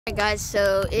Alright guys,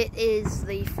 so it is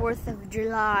the 4th of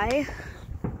July.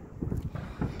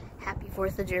 Happy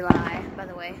 4th of July, by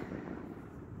the way.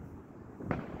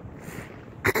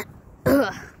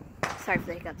 Sorry for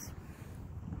the hiccups.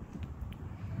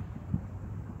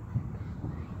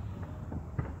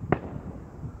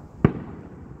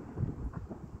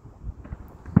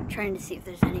 I'm trying to see if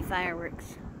there's any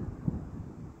fireworks.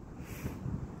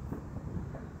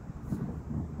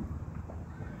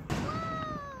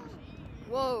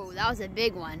 Whoa, that was a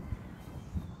big one.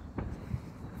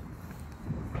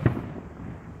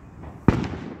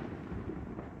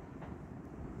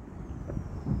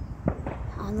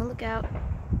 On the lookout.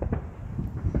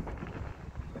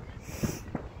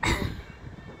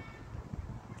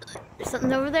 There's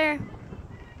something over there.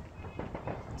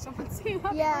 Someone see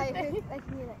that? Yeah, I can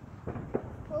hear that.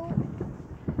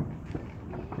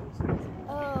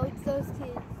 Oh, it's those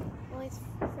kids. Well, it's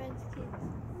friends' kids.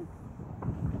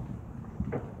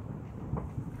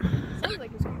 Sounds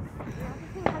like it's good.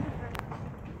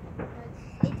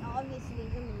 It's obviously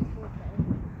somebody's birthday.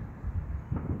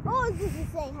 Oh, it's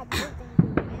just saying happy birthday to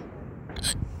Amanda.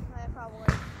 Yeah, probably.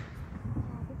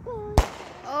 Happy birthday.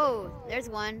 Oh, there's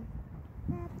one.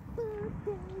 Happy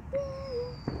birthday to you.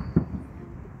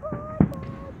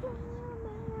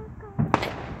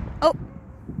 Oh,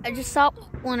 I just saw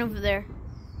one over there.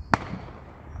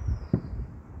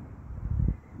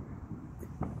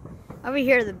 Over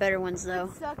here are the better ones though.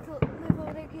 Suck to live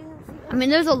over there, I mean,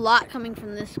 there's a lot coming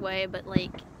from this way, but like,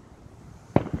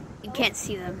 you can't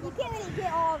see them. You can't really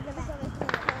get all of them out.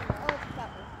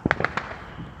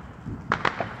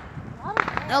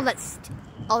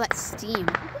 All that steam. You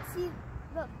can see,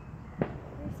 look.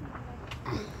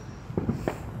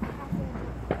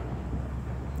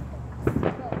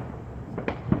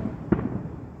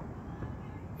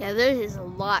 Yeah, there is a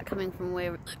lot coming from way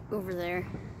over there,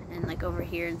 and like over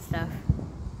here and stuff.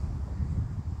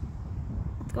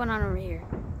 What's going on over here?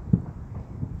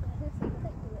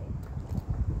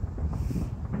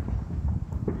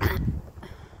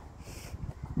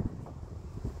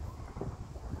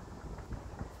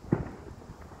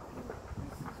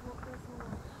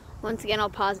 Once again, I'll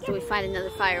pause until we find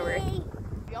another firework.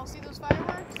 Y'all see those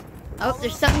fireworks? Oh,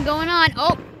 there's something going on.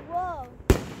 Oh! Whoa.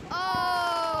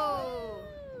 Oh!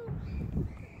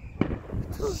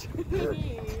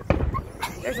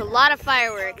 There's a lot of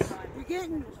fireworks. You're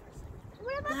getting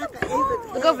What about the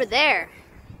David's Look over there.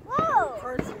 Whoa.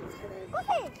 person's head.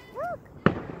 Okay, look.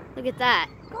 Look at that.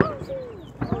 Go see.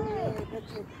 Oh, yeah,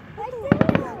 that's a Right young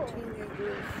there.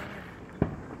 teenagers.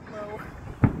 No.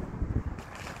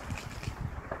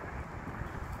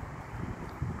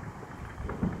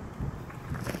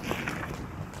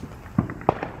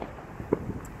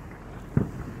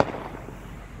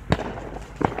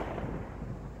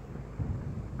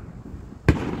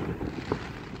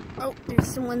 Oh, there's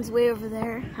someone's way over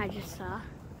there. I just saw.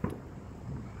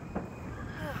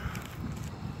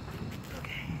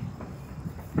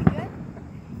 You good?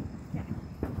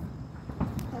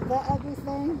 Is that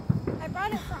everything? I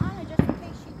brought it for Anna just in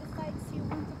case she decides she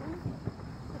wants a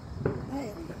blanket. Hey,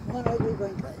 one ugly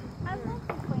blanket. I love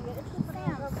this blanket. It's the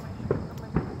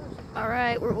Sam's.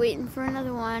 Alright, we're waiting for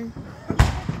another one.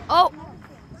 Oh!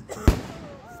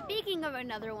 Speaking of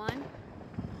another one.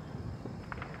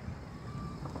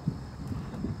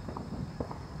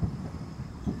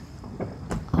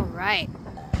 Alright.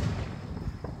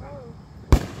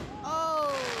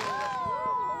 Oh!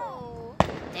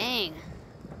 Dang.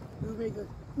 Nobody goes,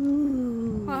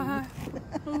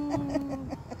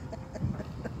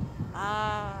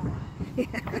 Ah.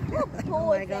 oh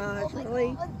my gosh,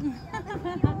 really?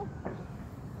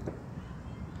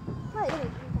 Probably gonna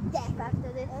drink death after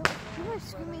this. You were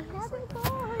screaming, happy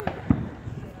birthday.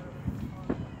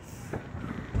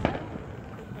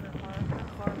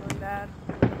 Car really bad.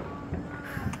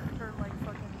 Her, like,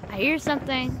 fucking I hear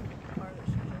something. car that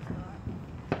she just got.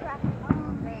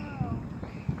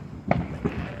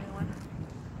 Anyone?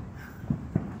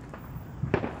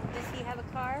 Does he have a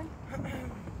car?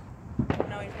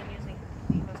 No, he's been using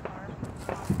Eva's car.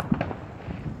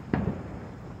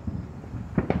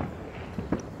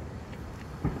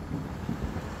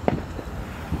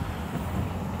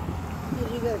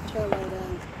 You gotta tell that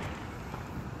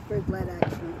red light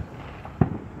accident.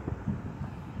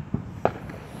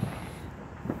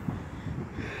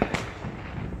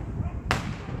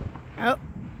 Oh.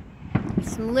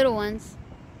 There's some little ones.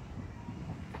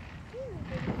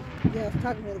 Yeah, I was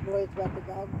talking to the boys about the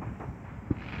dog.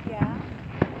 Yeah.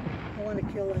 I want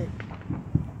to kill it.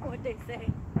 What'd they say?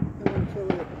 I want to kill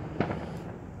it.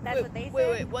 That's what they said?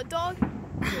 Wait, what dog?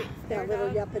 That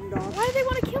little yapping dog. Why do they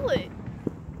want to kill it?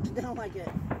 They don't like it.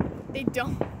 They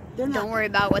don't. They're not. Don't worry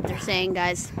about what they're saying,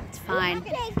 guys. It's fine.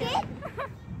 Take it.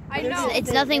 I know.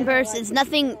 It's nothing personal. It's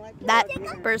nothing that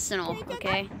personal,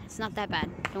 okay? It's not that bad.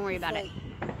 Don't worry about it.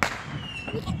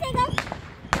 We can take it.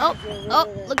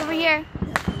 Oh, look over here.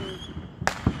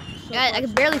 Guys, I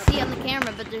can barely see on the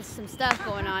camera, but there's some stuff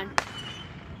going on.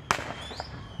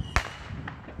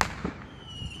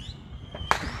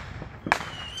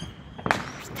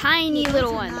 There's tiny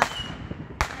little ones. No,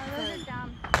 those are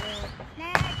dumb.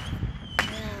 Next.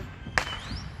 Yeah.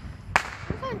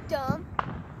 Those aren't dumb.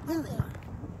 Yeah, they are.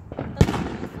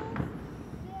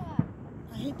 Yeah.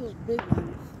 I hate those big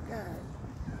ones. God.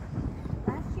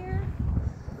 Last year,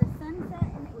 the sun set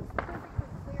and it was perfectly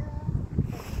clear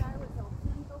out. The sky was all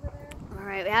pink over there.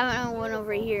 Alright, we haven't had one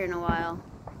over here in a while.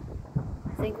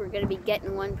 I think we're going to be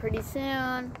getting one pretty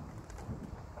soon.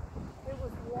 It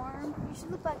was warm. You should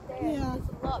look back there. Yeah. There's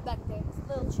a lot back there. It's a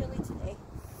little chilly today.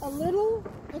 A little?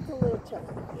 It's a little chilly.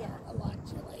 Yeah. A lot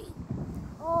chilly.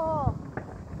 Oh,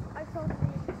 I saw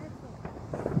something.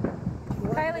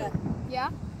 Kylie, Yeah?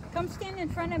 come stand in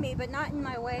front of me, but not in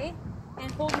my way,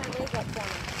 and hold my leg up for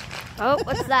me. Oh,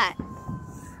 what's that?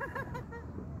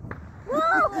 Whoa!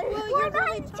 Well, One you're behind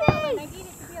really the tall, and I trees! need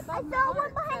it to be I above my saw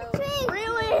heart, one behind so- the trees!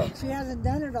 Really? She hasn't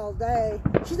done it all day.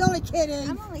 She's only kidding.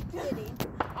 I'm only kidding.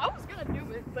 I was gonna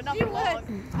do it, but not You for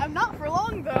long. I'm not for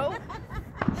long though.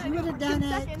 She would have done it.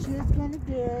 seconds. She was going to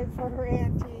do it for her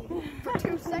auntie. For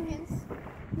 2 seconds.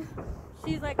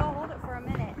 She's like, I'll hold it for a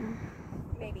minute.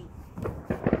 Maybe.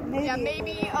 Yeah,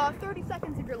 maybe 30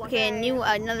 seconds if you're lucky. Okay,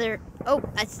 another. Oh,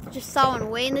 I just saw one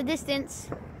way in the distance.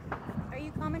 Are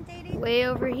you commentating? Way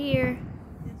over here.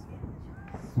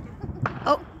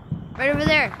 Oh, right over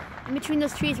there. In between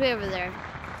those trees, way over there.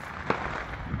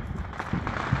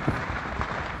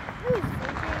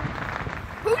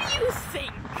 Who do you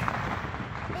think?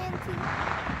 Auntie,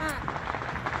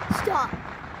 Huh. stop.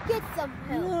 Get some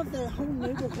You help. know, if the whole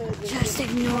neighborhood is Just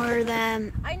ignore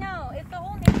them. I know. If the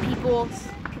whole neighborhood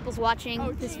People's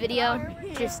watching this video.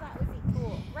 Just that would be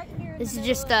cool. Right here in this the is middle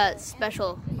just of the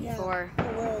special yeah, for the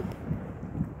road.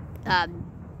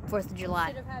 4th of July.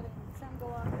 Instead of having sun go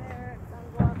off there, sun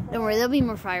go off there. Don't worry, there'll be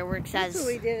more fireworks That's as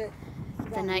what we did it.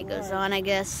 the night goes on, I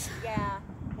guess. Yeah.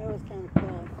 That was kind of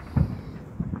cool.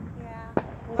 Yeah.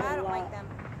 Was Well, I a don't lot. like them.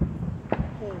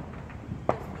 Cool.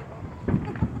 Those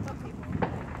people. Some people.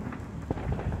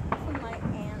 Some like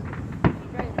Anne. She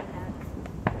drives me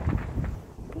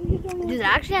nuts. Dude, there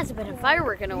actually hasn't been a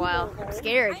firework in a while. I'm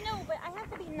scared. I know, but I have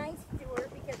to be nice to her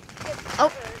because she gets Oh,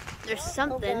 hurt. there's Oh,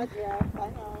 something. God, yeah, I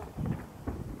know.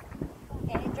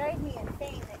 And it drives me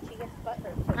insane that she gets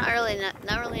butthurt. So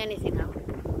Not really anything though.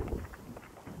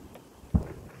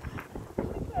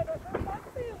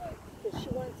 Because she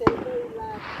wants everybody to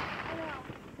laugh.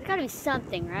 There's gotta be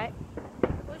something, right?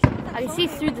 Well, she wasn't I can see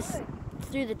phony,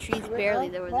 through the trees barely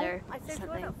that were there. I said she Something.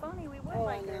 wasn't phony, we would Oh,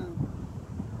 I like her. know.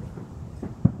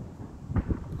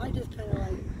 I just kind of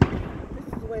like, this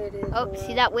is the way it is. Oh,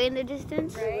 see that way in the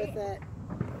distance? Deal Right. with that.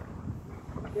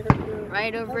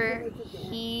 Right over My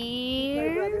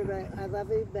here. brother, but I love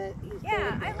him, but he's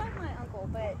Yeah, very I love my uncle,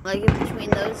 but Like in between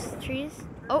those trees.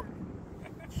 Oh,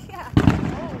 yeah.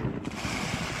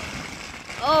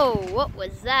 oh, what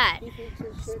was that? He thinks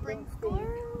his shit don't stink.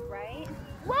 Right?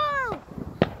 Whoa!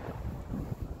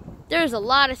 There's a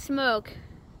lot of smoke.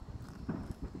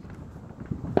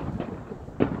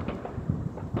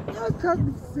 I was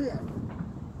talking to Sid.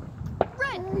 Run!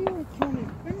 Why are you kill me?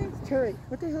 My name's Terry.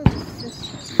 What the hell is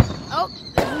this? Oh,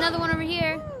 there's another one over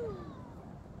here.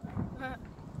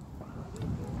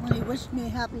 When he wished me a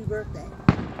happy birthday.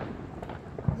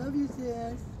 Love you,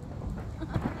 sis.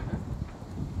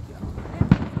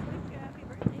 Happy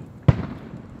birthday.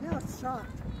 Now it's soft.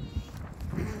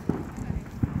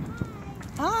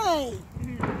 Hi.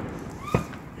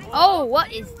 Oh,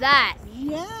 what is that?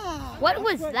 Yeah. What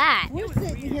was that? We're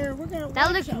sitting here. We're gonna. That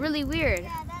watch looks them. really weird.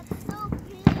 Yeah, that's so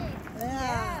big.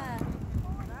 Yeah.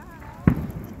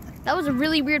 That was a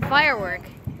really weird firework.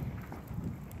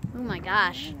 Oh my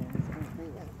gosh.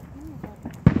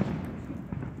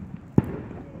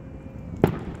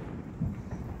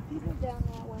 People down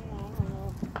that way, I don't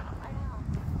know. I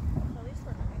know. So these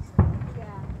were nice.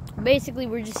 Yeah. Basically,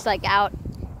 we're just like out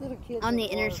Little kids on the are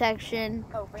bored. intersection,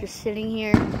 Oh, right. just sitting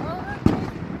here. Oh,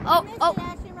 Oh, oh,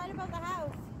 Ashton, right above the house.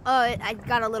 oh, I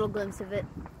got a little glimpse of it.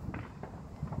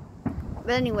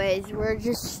 But anyways, we're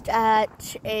just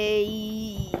at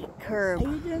a Are curb.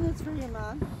 you doing this for your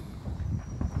mom?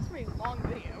 It's a pretty long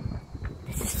video.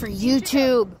 This is for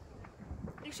YouTube.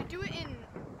 You should do it in.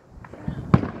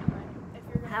 If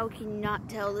you're gonna. How can you not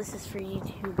tell this is for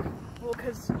YouTube? Well,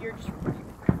 because you're just.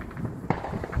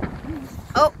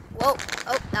 Oh, whoa,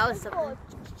 oh, that was something.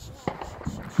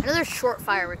 Another short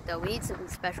firework though. We need something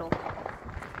special.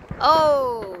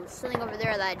 Oh, something over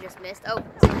there that I just missed. Oh,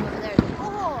 something over there.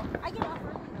 Oh, I get off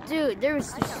early. Dude, there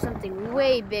was just something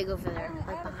way big over there,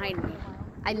 like behind me.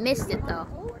 I missed it though.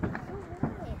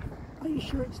 Are you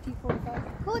sure it's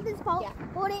T45? Hold this, Paul. Yeah.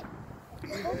 Hold it.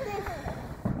 Hold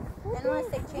this. Unless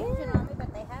they change it on me,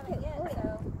 but they haven't yet,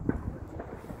 so.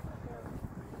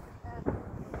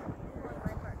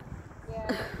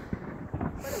 Yeah.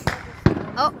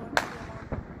 Oh,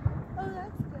 Oh,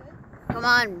 that's good. come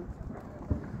on.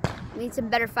 We need some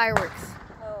better fireworks.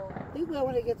 Oh, I think we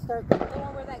want to get started. the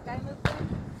one where that guy moved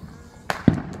in?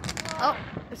 Oh,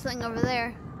 there's something over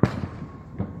there.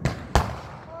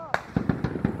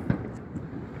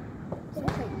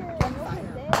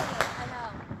 I know.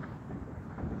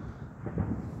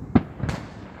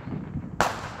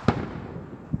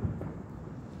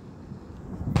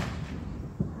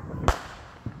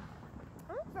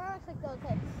 I'm first like those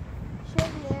like shit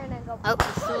in there and then go. Oh,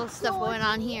 there's still stuff going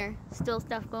on here. Still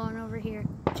stuff going over here.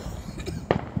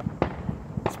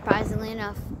 Surprisingly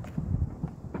enough.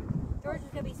 George is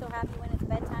going to be so happy when it's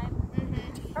bedtime.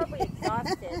 Probably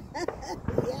exhausted.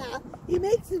 Yeah, he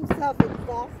makes himself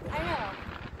exhausted. I know.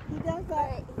 He does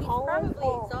that. He's all probably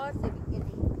along. exhausted because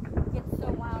he gets so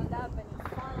wound up and he's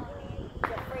following me.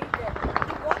 He's afraid that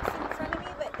he walks in front of me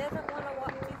but doesn't want to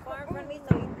walk too far in front of me,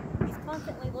 so he's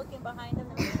constantly looking behind him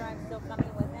to make sure I'm still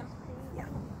coming with him. Yeah.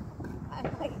 I'm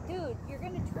like, dude, you're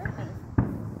going to trip us.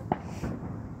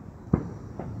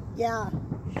 Yeah,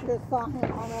 should have saw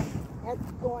him on a head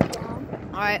going down.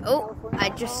 All right. Oh, I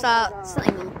just saw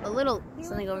something, a little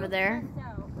something over there.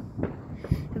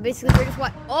 And basically, we're just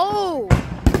what? Oh!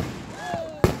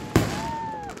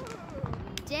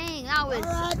 Dang, that was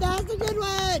All right, that's a good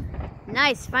one.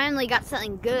 nice. Finally got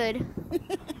something good.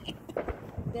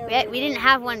 There We didn't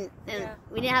have one. Yeah.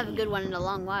 We didn't have a good one in a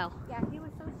long while. Yeah, he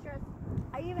was so stressed.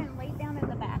 I even laid down in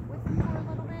the back with him for a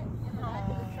little bit in the back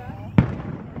of the truck.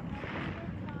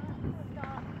 He was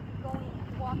not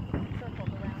walking circles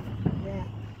around him. Yeah.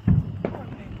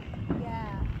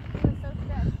 Yeah, he was so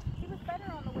stressed. He was better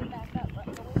on the way back up, but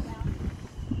the way down,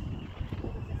 he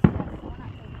was just stressed. We're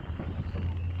not taking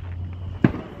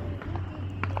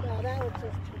No, that was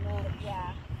just too much.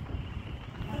 Yeah.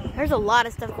 There's a lot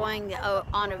of stuff going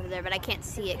on over there, but I can't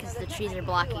see it because the trees are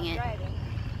blocking it. Well,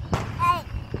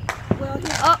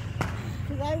 Oh,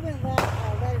 because I went let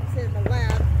him sit in the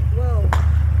lab. Whoa.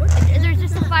 there's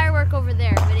just a firework over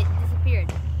there, but it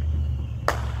disappeared.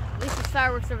 At least there's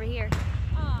fireworks over here.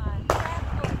 On. Grab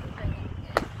George and bring it.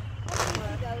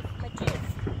 There he goes. Majis.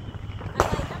 I'm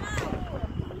like, come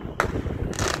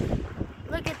on.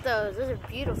 Look at those. Those are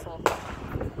beautiful.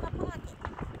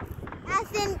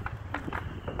 As in,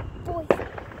 boys.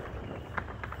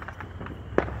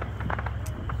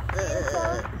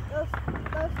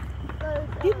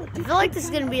 I feel like this is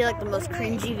going to be like the most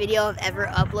cringy video I've ever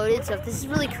uploaded, so if this is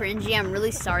really cringy, I'm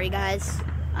really sorry, guys.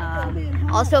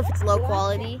 Also, if it's low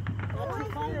quality, That's your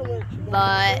fireworks. You got.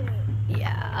 but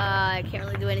yeah, I can't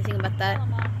really do anything about that.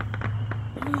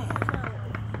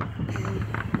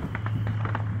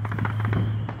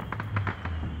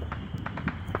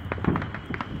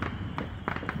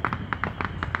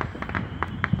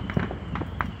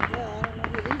 Yeah, I don't know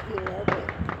who these people are, but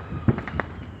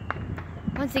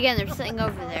Once again, there's something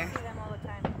over there. I see them all the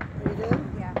time. you do?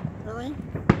 Yeah. Really?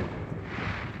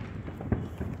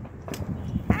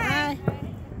 Hi. Oh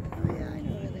yeah, I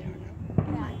know where they are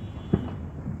now.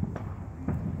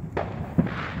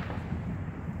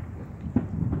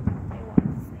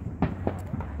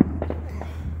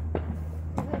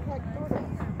 It looks like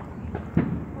tortoise.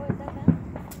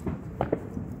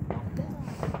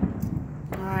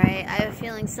 Alright, I have a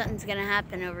feeling something's going to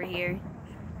happen over here.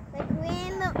 Like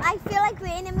random, I feel like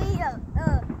randomly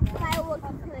fireworks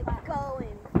is gonna go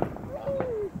and.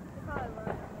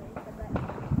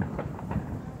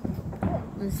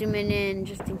 I'm zooming in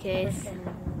just in case. Yeah,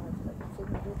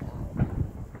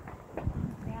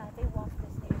 they walk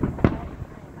this neighborhood all the time.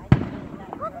 I didn't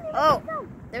know that. Oh,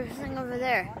 there's something over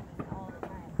there. All the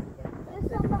time.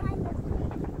 There's some behind us.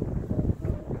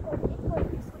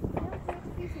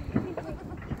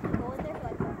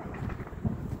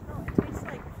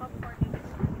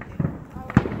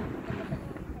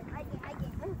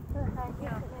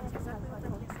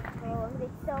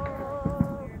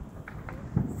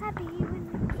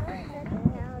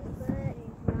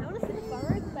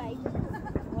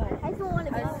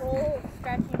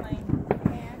 Scratching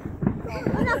my hand.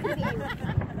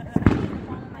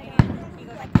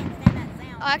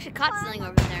 Oh, I actually caught something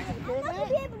over there. I'm not gonna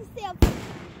be able to stay up.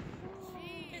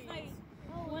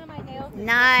 One of my nails.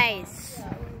 Nice.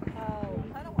 Oh.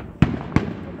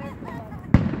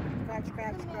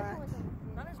 scratch, scratch, scratch.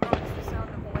 Not as wrong as the sound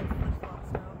of wet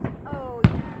flip-flops, though. Oh,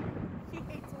 yeah. She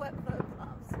hates wet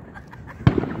flip-flops.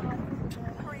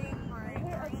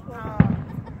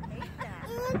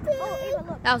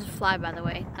 That was a fly, by the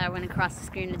way. I went across the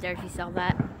screen to there. She saw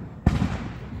that.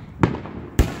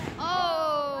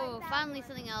 Oh, finally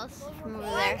something else from over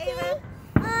there.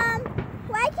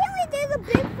 Why can't we do the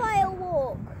big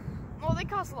firework? Well, they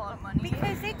cost a lot of money.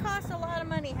 Because they cost a lot of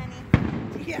money, honey.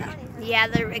 Yeah. Yeah,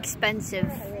 they're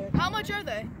expensive. How much are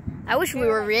they? I wish we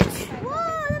were rich.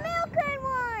 Whoa, the milk crate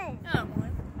one! Oh.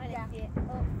 I didn't see it.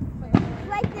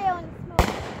 Right there on the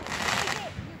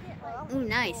smoke. Ooh,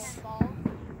 nice.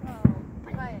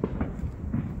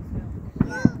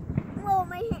 Whoa,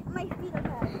 my feet are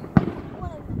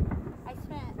cold. I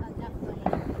spent enough money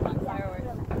on fireworks.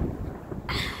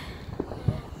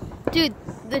 Dude,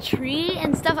 the tree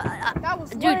and stuff. That was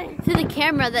Dude, to the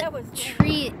camera, that That was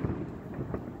tree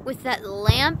with that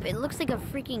lamp, it looks like a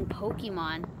freaking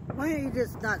Pokemon. Why don't you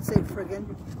just not say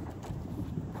friggin'?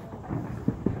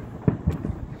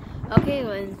 Okay,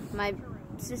 well, my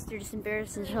sister just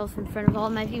embarrassed herself in front of all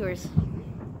my viewers.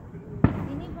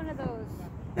 You need one of those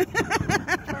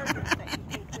chargers that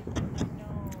you take with you. No.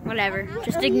 Whatever,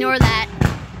 just ignore that.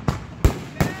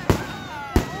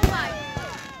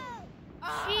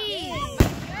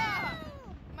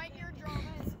 My eardrum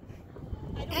is.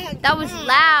 That was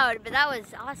loud, but that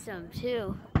was awesome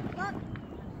too.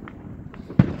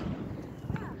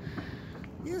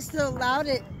 You still allowed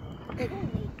it.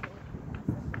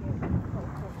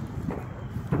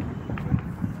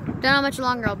 Don't know how much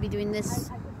longer I'll be doing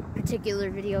this particular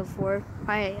video for.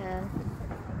 Probably a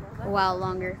while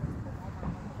longer.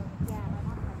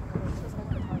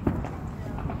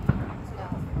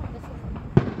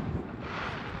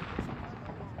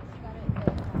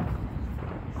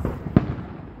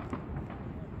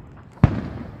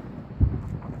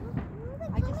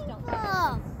 I just don't think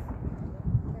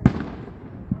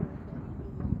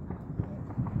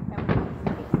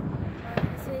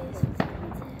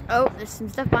Oh, there's some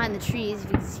stuff behind the trees,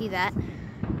 if you can see that.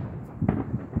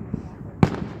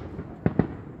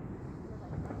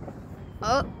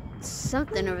 Oh,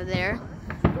 something over there.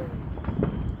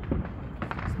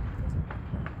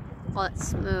 All that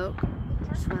smoke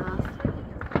just went off.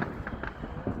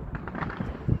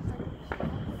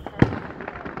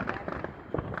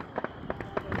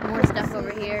 More stuff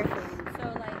over here. so,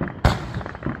 like,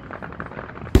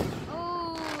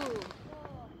 Oh,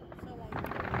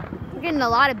 we're getting a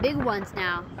lot of big ones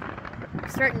now.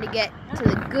 Starting to get to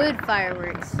the good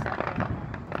fireworks. How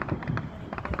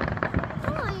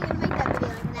long are you gonna make that video?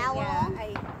 Like an hour long?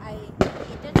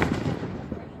 it doesn't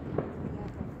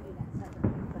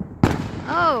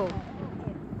Oh,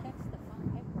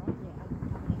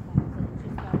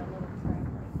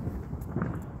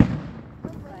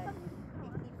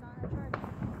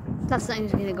 thought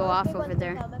something's gonna go off over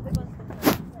there.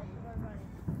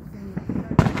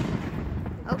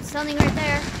 Oh, something right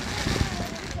there.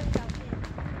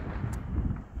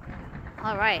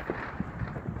 All right.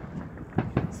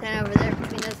 Stand over there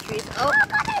between those trees. Oh,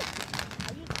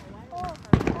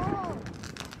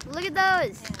 look at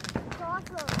those.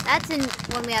 That's in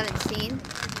one we haven't seen.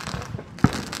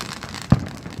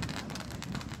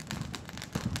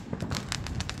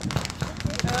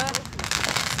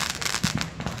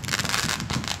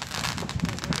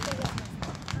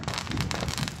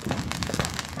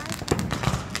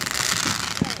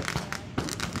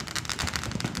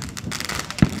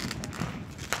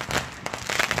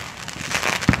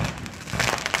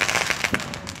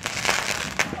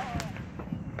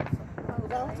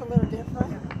 That's a little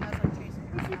different.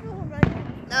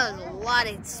 That was a lot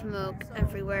of smoke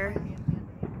everywhere,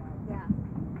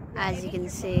 as you can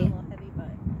see.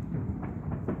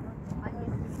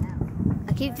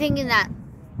 I keep thinking that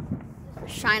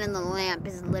shine on the lamp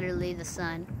is literally the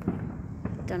sun.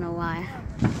 Don't know why.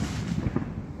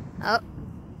 Oh,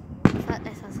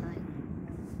 I saw something.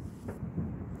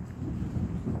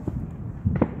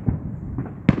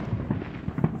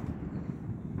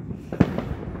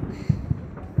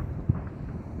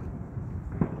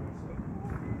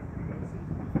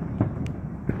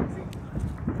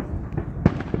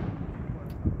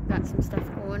 Got some stuff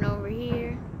going over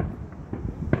here.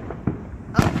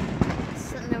 Oh,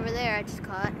 something over there I just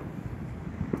caught.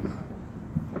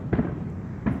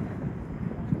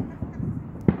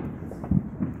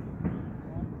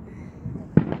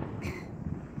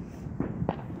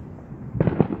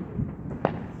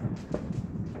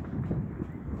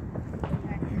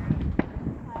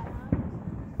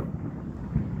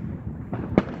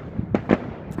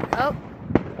 Oh.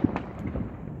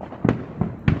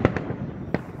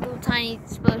 Little tiny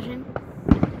explosion.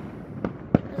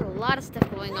 lot of stuff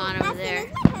going on over there.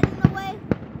 Is my head in the way?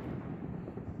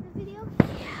 The video?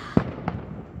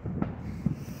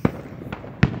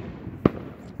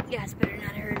 You guys better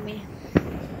not have heard me.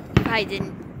 You probably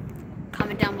didn't.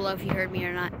 Comment down below if you heard me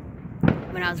or not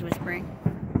when I was whispering.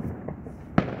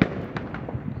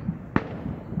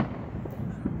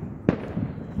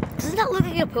 Doesn't that look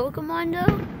like a Pokemon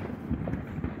though?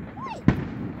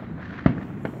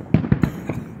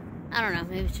 I don't know,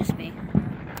 maybe it's just me.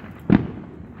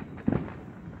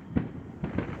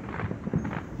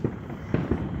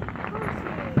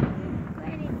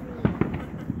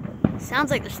 Sounds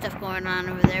like there's stuff going on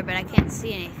over there, but I can't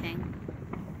see anything.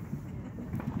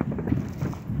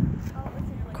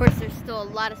 Of course, there's still a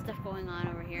lot of stuff going on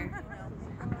over here.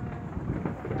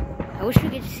 I wish we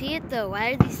could see it though.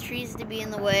 Why are these trees to be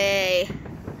in the way of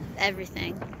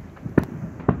everything?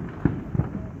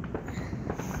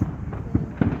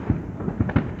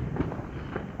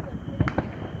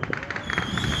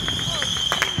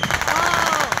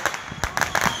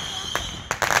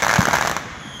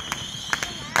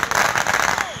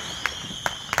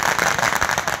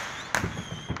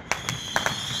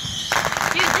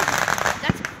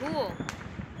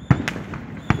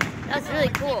 That's really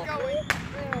cool.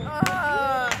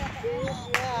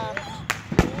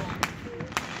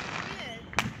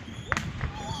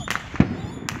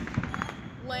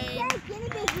 Lame.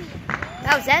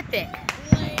 That was epic.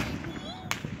 Lame.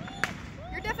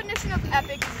 Your definition of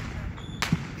epic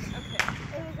is okay.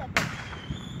 It was epic.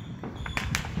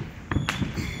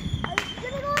 I was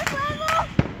gonna go forever.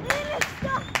 We're gonna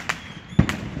stop.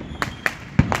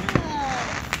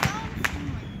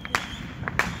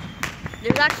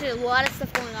 There's actually a lot of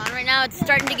stuff going on right now. It's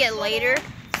starting to get later,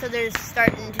 so there's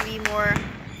starting to be more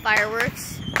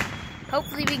fireworks.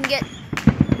 Hopefully we can get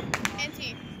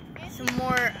some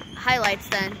more highlights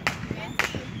then.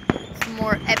 Some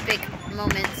more epic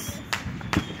moments.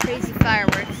 Crazy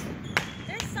fireworks.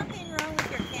 There's something wrong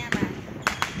with your camera.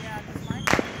 Yeah, that's mine.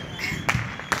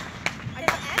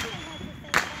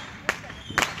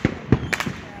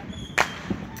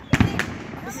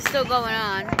 This is still going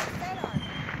on.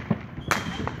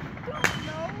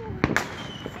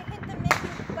 Hit the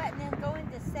menu button and go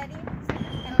into settings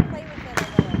and play with it a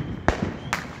little.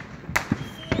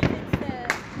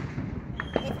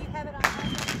 See if you have it on.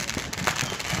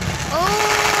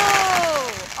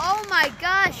 Oh my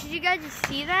gosh, did you guys just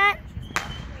see that?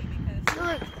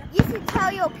 Look, You should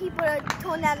tell your people to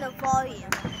tone down the volume.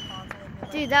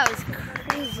 dude, that was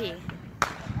crazy.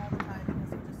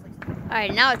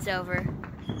 Alright, now it's over.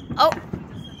 Oh,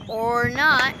 or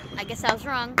not. I guess I was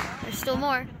wrong. There's still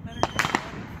more.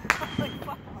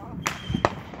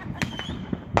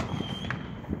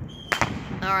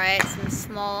 Alright, some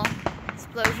small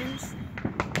explosions.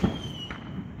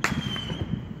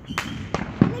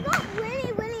 They got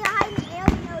really, really high in the air,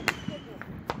 you know, these people.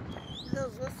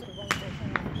 Those little ones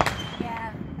are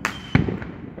Yeah.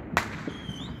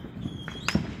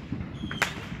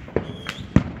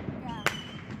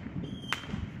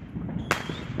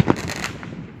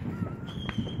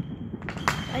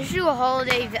 I should do a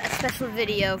holiday, a special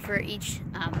video for each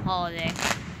holiday.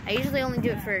 I usually only do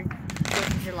it for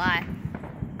 4th of July.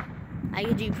 I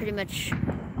could do pretty much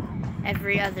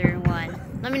every other one.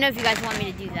 Let me know if you guys want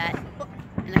me to do that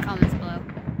in the comments below.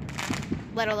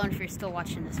 Let alone if you're still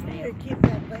watching this You video. need to keep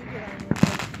that blanket on you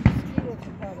because mosquitoes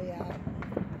are probably out.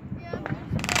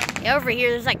 Yeah, over here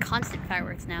there's like constant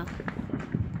fireworks now.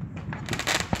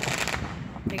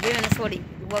 They're giving us what we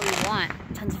want.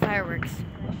 Tons of fireworks.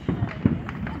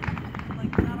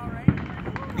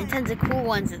 And tons of cool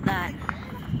ones at that.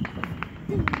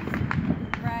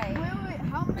 Right. Wait,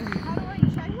 how do I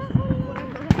check that?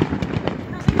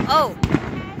 Oh,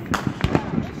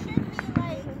 It should be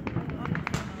like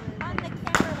on the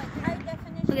camera, like high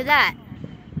definition. look at that.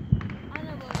 I'm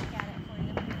gonna look at it for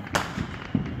you.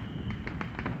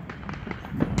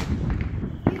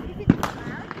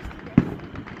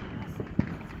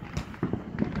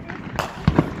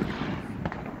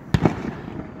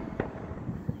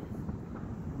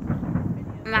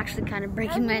 I'm actually kind of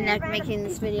breaking my neck making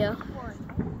this video.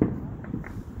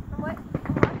 What?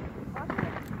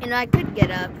 You know, I could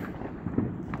get up.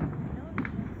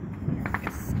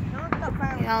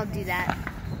 Yeah, I'll do that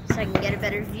so I can get a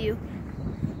better view.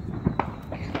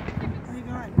 Where are you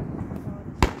going?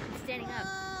 I'm standing up.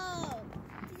 Oh,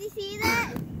 did you see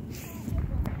that?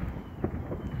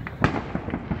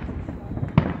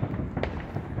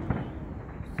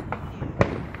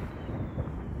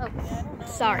 Oh,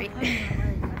 sorry.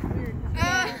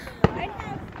 I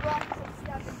have lots of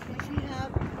stuff. Does she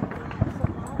have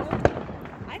some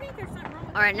olive? I think there's something wrong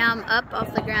with All right, now I'm up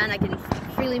off the ground. I can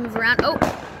freely move around. Oh,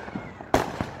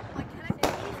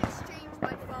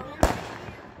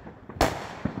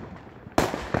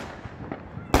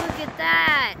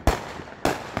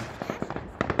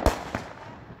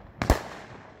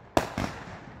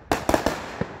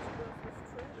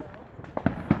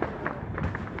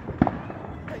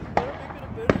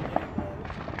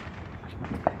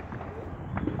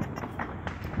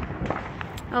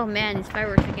 Oh man, these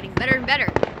fireworks are getting better and better.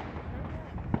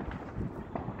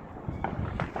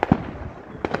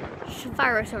 Some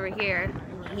fireworks over here,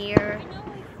 and here,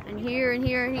 and here, and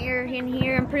here, and here, and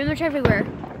here, and pretty much everywhere.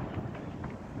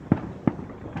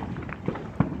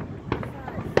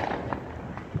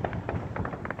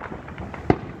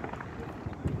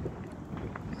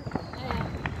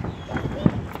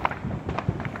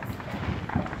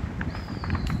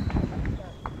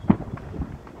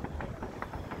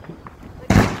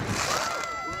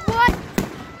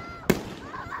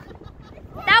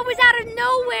 Out of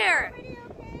nowhere. You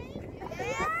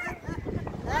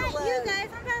guys,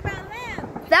 I'm talking about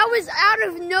them. That was out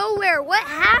of nowhere. What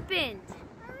happened?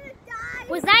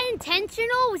 Was that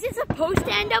intentional? Was it supposed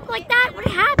to end up like that? What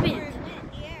happened?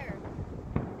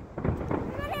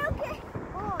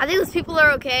 I think those people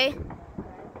are okay.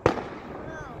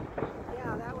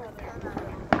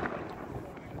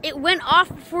 It went off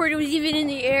before it was even in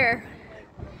the air.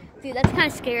 Dude, that's kind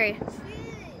of scary.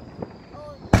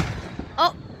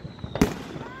 Oh.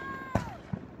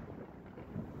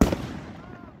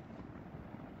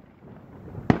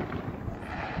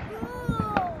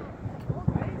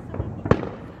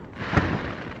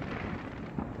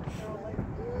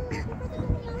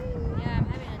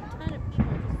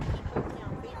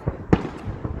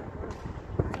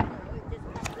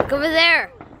 Look over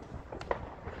there.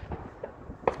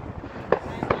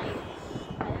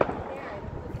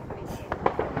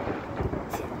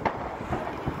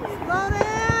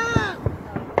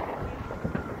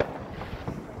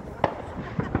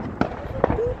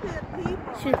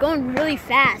 She's going really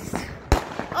fast.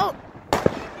 Oh.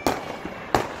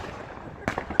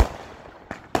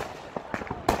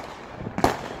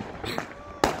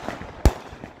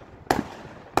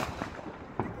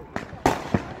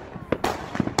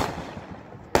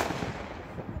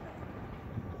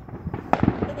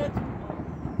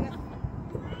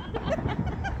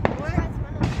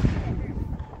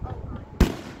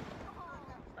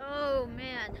 Oh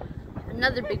man,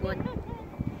 another big one.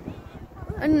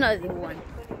 Another one.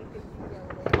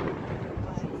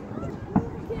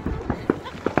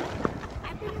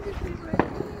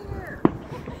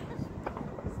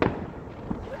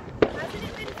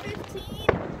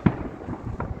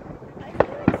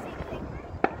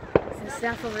 Some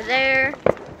stuff over there.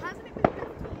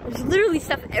 There's literally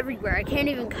stuff everywhere. I can't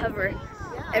even cover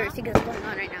everything that's going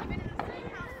on right now.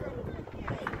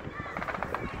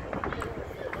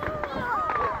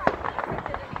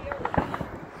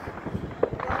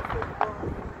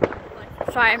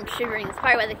 Sorry, I'm shivering. That's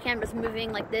probably why the camera's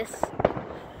moving like this.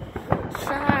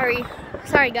 Sorry.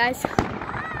 Sorry, guys.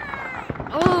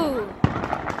 Oh!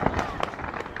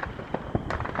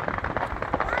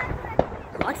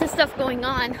 Lots of stuff going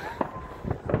on.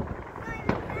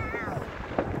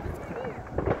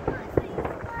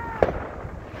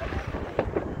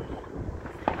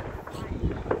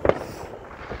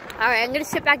 Alright, I'm gonna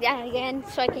sit back down again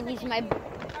so I can use my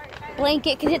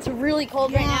blanket because it's really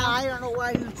cold right now. I don't know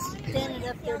why you're standing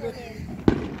up there with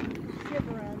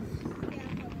shivering.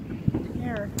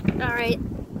 Here. Alright.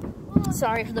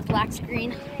 Sorry for the black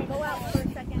screen. Go out for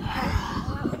a second.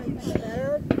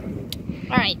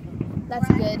 Alright. That's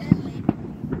good.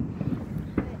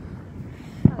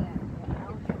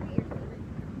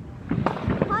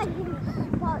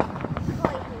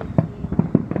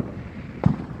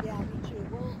 Yeah, me too.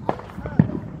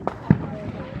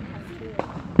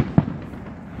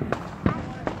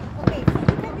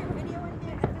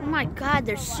 Oh my god,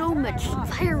 there's so much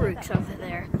fireworks over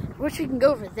there. I wish we can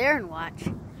go over there and watch.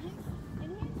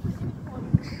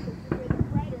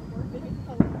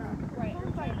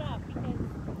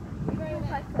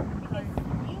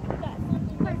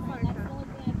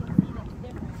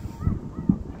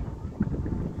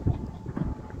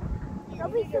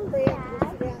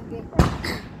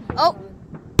 Oh!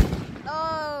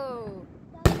 Oh!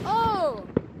 Oh!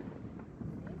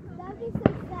 That'd be so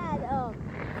sad.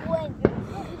 When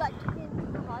you got taken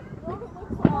to the hospital.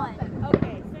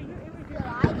 Okay, so it was your I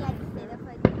had to stay there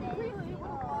for a day.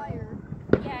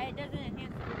 Yeah, it doesn't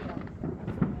enhance the video.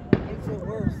 Makes it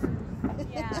worse.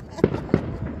 Yeah. It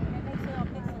makes it all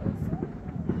pixels.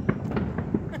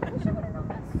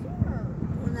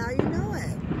 Well, now you know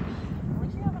it. Well,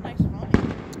 you have a nice phone.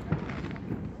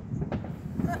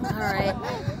 Alright.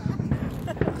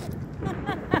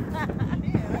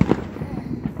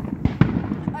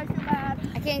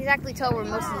 I can't exactly tell where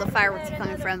most of the fireworks are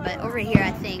coming from, but over here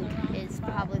I think is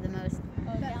probably the most.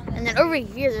 And then over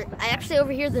here,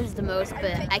 over here there's the most,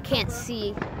 but I can't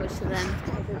see most of them.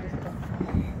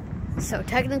 So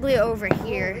technically over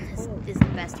here is the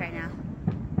best right now.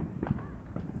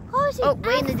 Oh, Oh,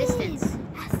 way in the distance.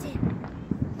 Aston,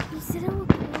 you said it would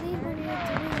be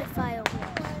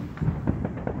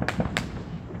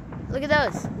Look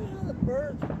at those. You know the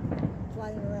birds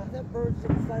flying around. That birds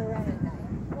that fly around at night.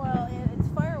 Well, it's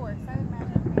fireworks. I would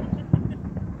imagine.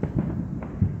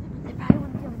 They probably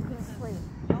wouldn't be able to go to sleep.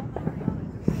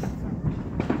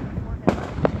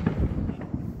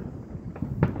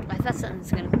 I thought something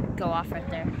was gonna go off right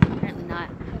there. Apparently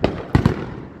not.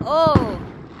 Oh!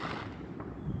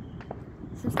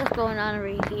 Some stuff going on over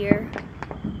here.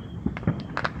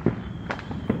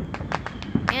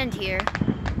 And here,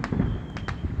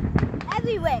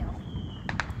 Everywhere.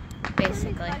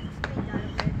 basically. I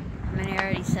mean, I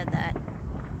already said that.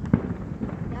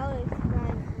 That was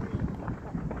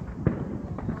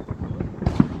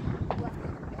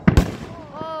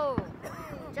Oh!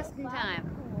 Just in time.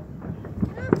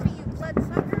 You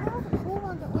bloodsucker. Hold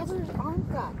on, the others aren't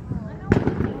that.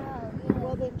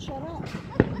 Well, then shut up.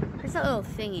 There's that little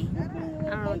thingy. I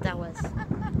don't know what that was.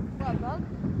 What, bug?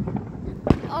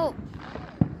 Oh!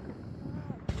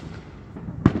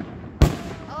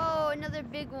 Oh, another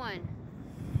big one.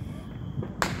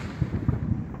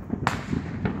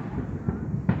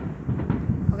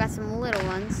 We got some little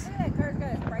ones. Look at that car's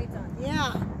got his brights on.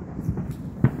 Yeah.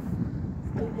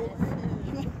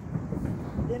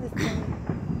 Dennis told me.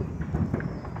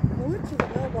 I went to the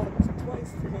mailbox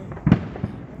twice today.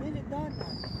 I made it done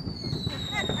now.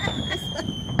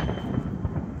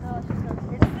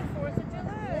 It's the 4th of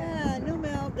July. Yeah, no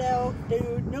mail,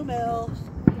 dude, no mail.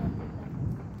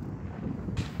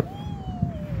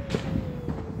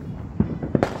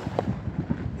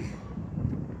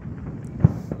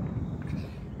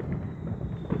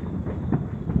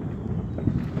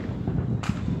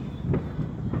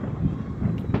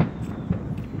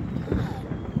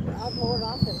 I'll blow it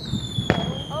off it.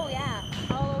 Oh, yeah.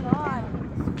 Oh, God.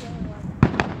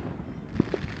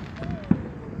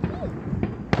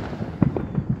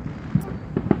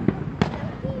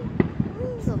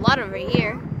 There's a lot over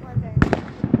here.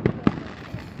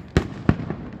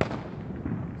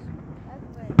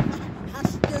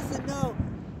 Ash doesn't know.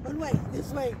 One way,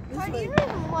 this way, this Why do way. you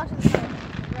even watch the show?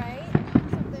 Right?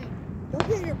 Don't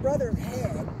get your brother's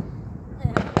head.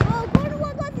 Oh, go to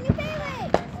one left in your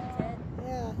favorite.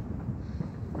 Yeah.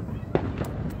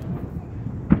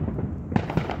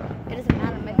 It doesn't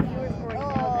matter. My viewers already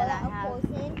know Oh, that I that have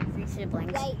person. 3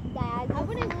 siblings. Like, Dad. I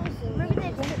wouldn't. Maybe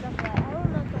they just enough that. I don't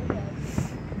know if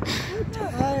I'm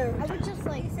tired. I would just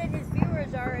like, he said his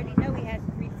viewers already know he has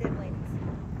 3 siblings.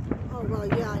 Oh, well,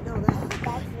 yeah, I know that.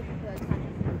 that's looking good.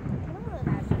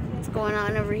 What's going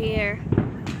on over here?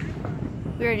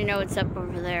 We already know what's up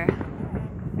over there.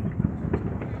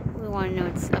 We want to know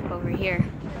what's up over here.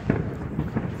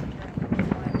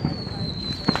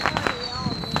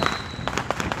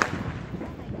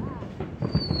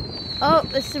 Oh,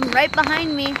 there's some right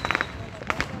behind me.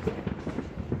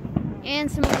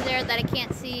 And some over there that I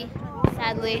can't see,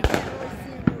 sadly.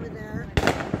 Over there.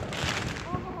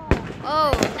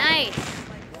 Oh, nice.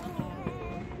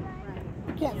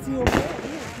 You can't see over there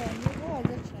either, can you? Oh, I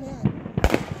guess you can.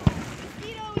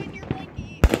 Mosquito in your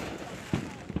blankie.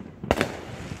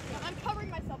 I'm covering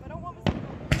myself. I don't want mosquitoes.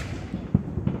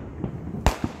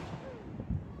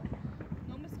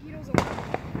 No mosquitoes allowed.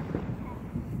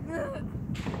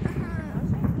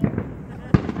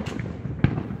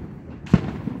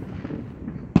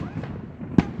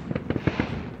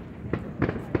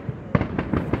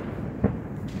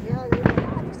 Yeah,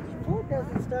 school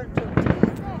doesn't start until 10,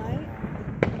 right?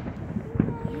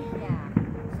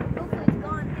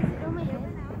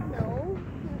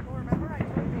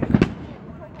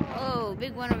 Oh,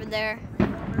 big one over there.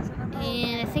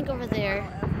 And I think over there.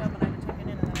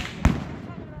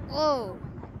 Whoa.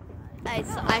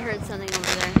 I heard something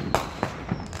over there.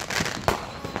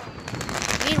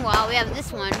 Meanwhile, we have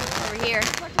this one over here.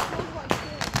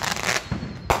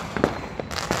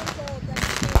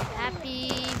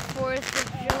 Happy 4th of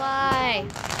July.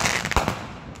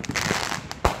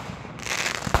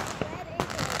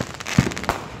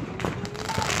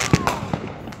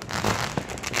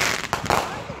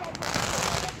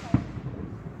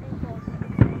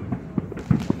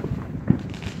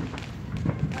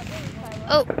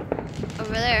 Oh,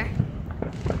 over there.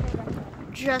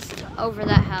 Just over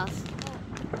that house.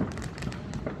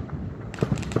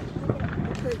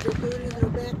 Because they do it in their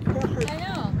backyard. I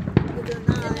know. But they're In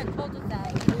not. their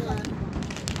cul-de-sac. Yeah.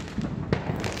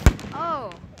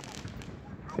 Oh.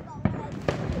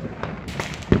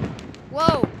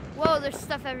 Whoa. Whoa, there's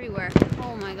stuff everywhere.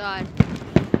 Oh my god.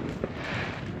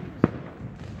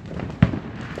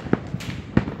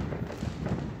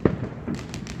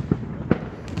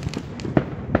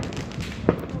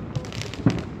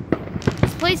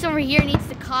 This place over here needs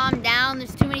to calm down.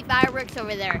 There's too many fireworks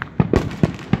over there.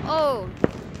 Oh.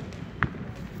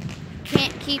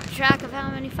 Can't. keep track of how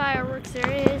many fireworks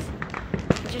there is.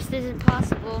 It just isn't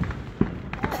possible.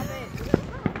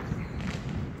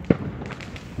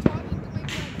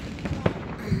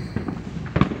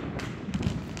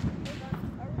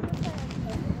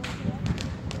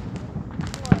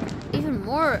 Even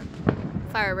more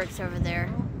fireworks over there.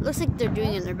 Looks like they're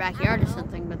doing it in their backyard or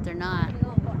something, but they're not.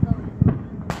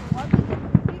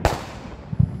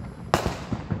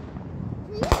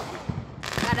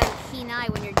 Gotta have a keen eye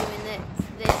when you're doing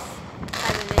this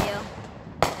type of video.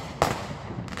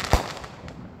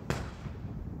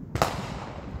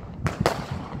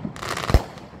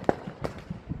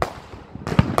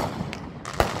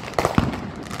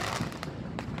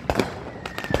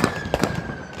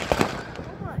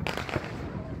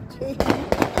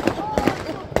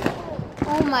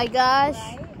 Oh my gosh.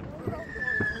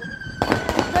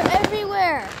 They're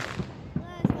everywhere.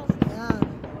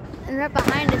 And right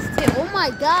behind us too. Oh my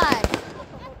gosh.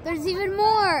 There's even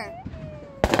more.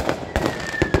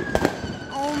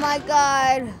 Oh my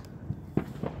god.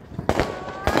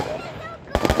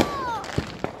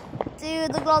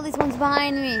 Dude, look at all these ones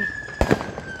behind me.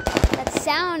 That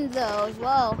sound though as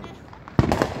well.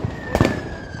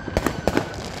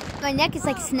 My neck is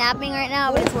like snapping right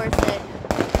now, but it's worth it.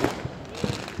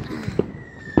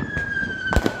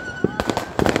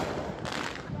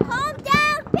 Calm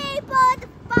down, people. It's a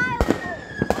firework.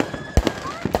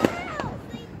 Calm down.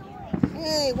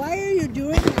 Hey, why are you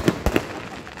doing that?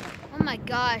 Oh my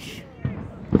gosh.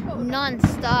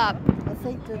 Non-stop. I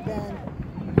think they're done.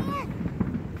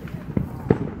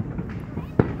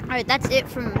 Alright, that's it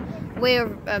from way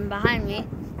over, behind me.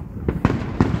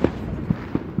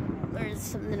 There's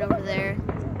something over there.